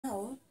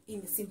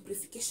in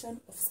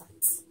simplification of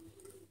Surds.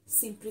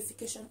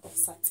 Simplification of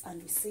Surds,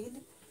 and we said,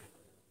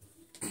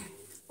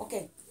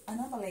 okay, a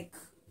number like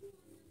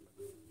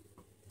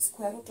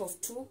square root of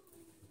 2,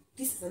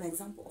 this is an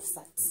example of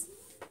Surds.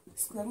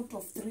 Square root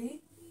of 3,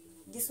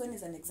 this one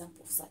is an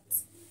example of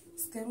Surds.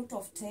 Square root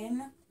of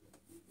 10,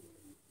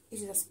 it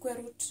is a square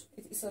root,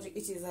 it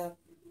is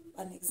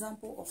an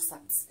example of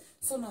Surds.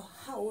 So now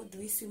how do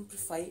we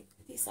simplify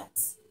the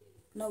Surds?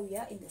 Now we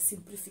are in the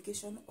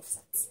simplification of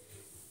Surds.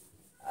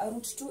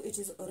 Root 2, it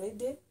is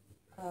already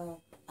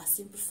a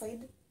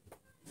simplified.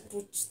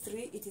 Root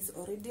 3, it is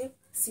already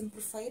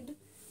simplified,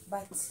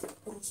 but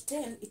root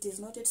 10, it is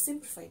not yet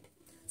simplified.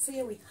 So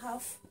here we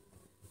have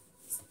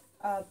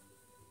our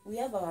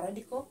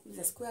radical with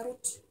the square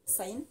root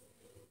sign.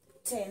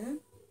 10,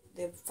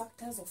 the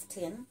factors of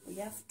 10, we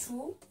have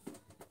 2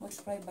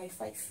 multiplied by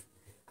 5,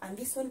 and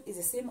this one is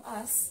the same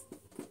as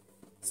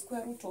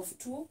square root of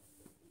 2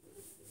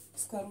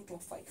 square root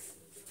of 5.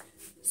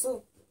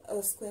 So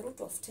square root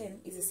of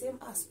 10 is the same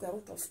as square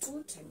root of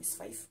 2 times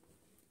 5,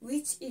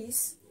 which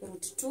is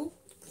root 2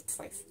 root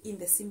 5 in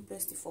the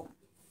simplest form.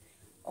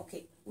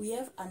 Okay, we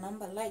have a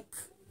number like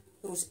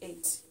root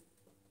 8.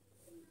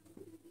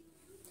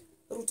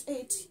 Root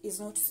 8 is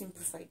not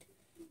simplified.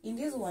 In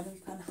this one,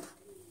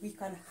 we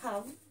can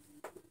have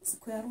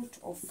square root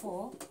of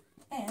 4,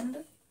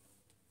 and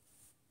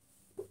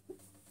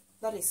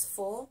that is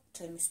 4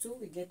 times 2,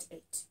 we get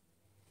 8.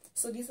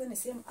 So this one is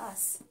same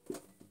as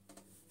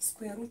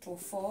square root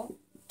of 4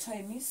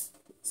 times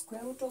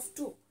square root of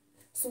 2.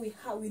 So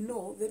we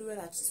know very well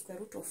that square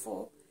root of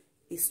 4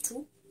 is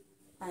 2,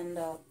 and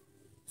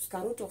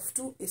square root of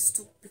 2 is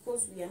 2,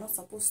 because we are not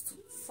supposed to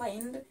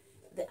find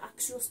the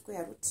actual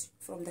square root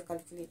from the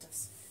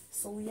calculators.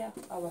 So we have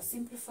our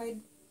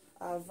simplified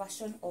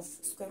version of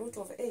square root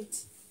of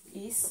 8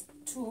 is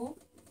 2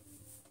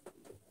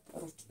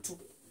 root 2.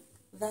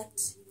 That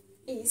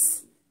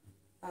is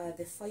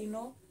the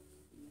final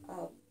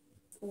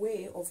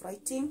way of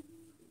writing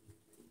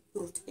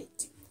root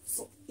 8.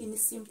 So in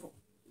simple,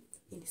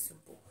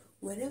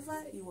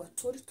 whenever you are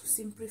told to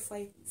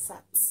simplify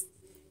Surds,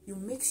 you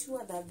make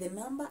sure that the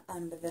number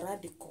and the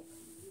radical,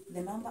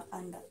 the number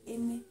under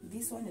any,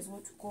 this one is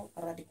what we call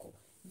radical.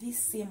 This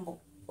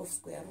symbol of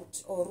square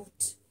root or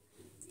root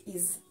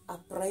is a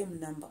prime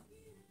number.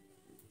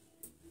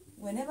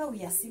 Whenever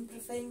we are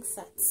simplifying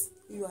Surds,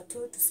 you are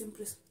told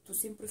to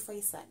simplify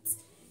Surds.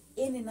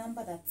 Any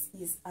number that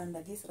is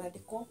under this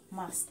radical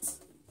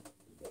must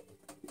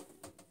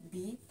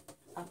be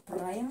a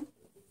prime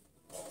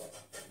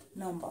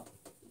number.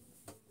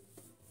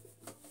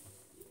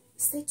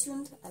 Stay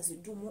tuned as we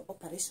do more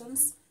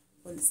operations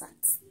on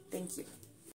Surds. Thank you.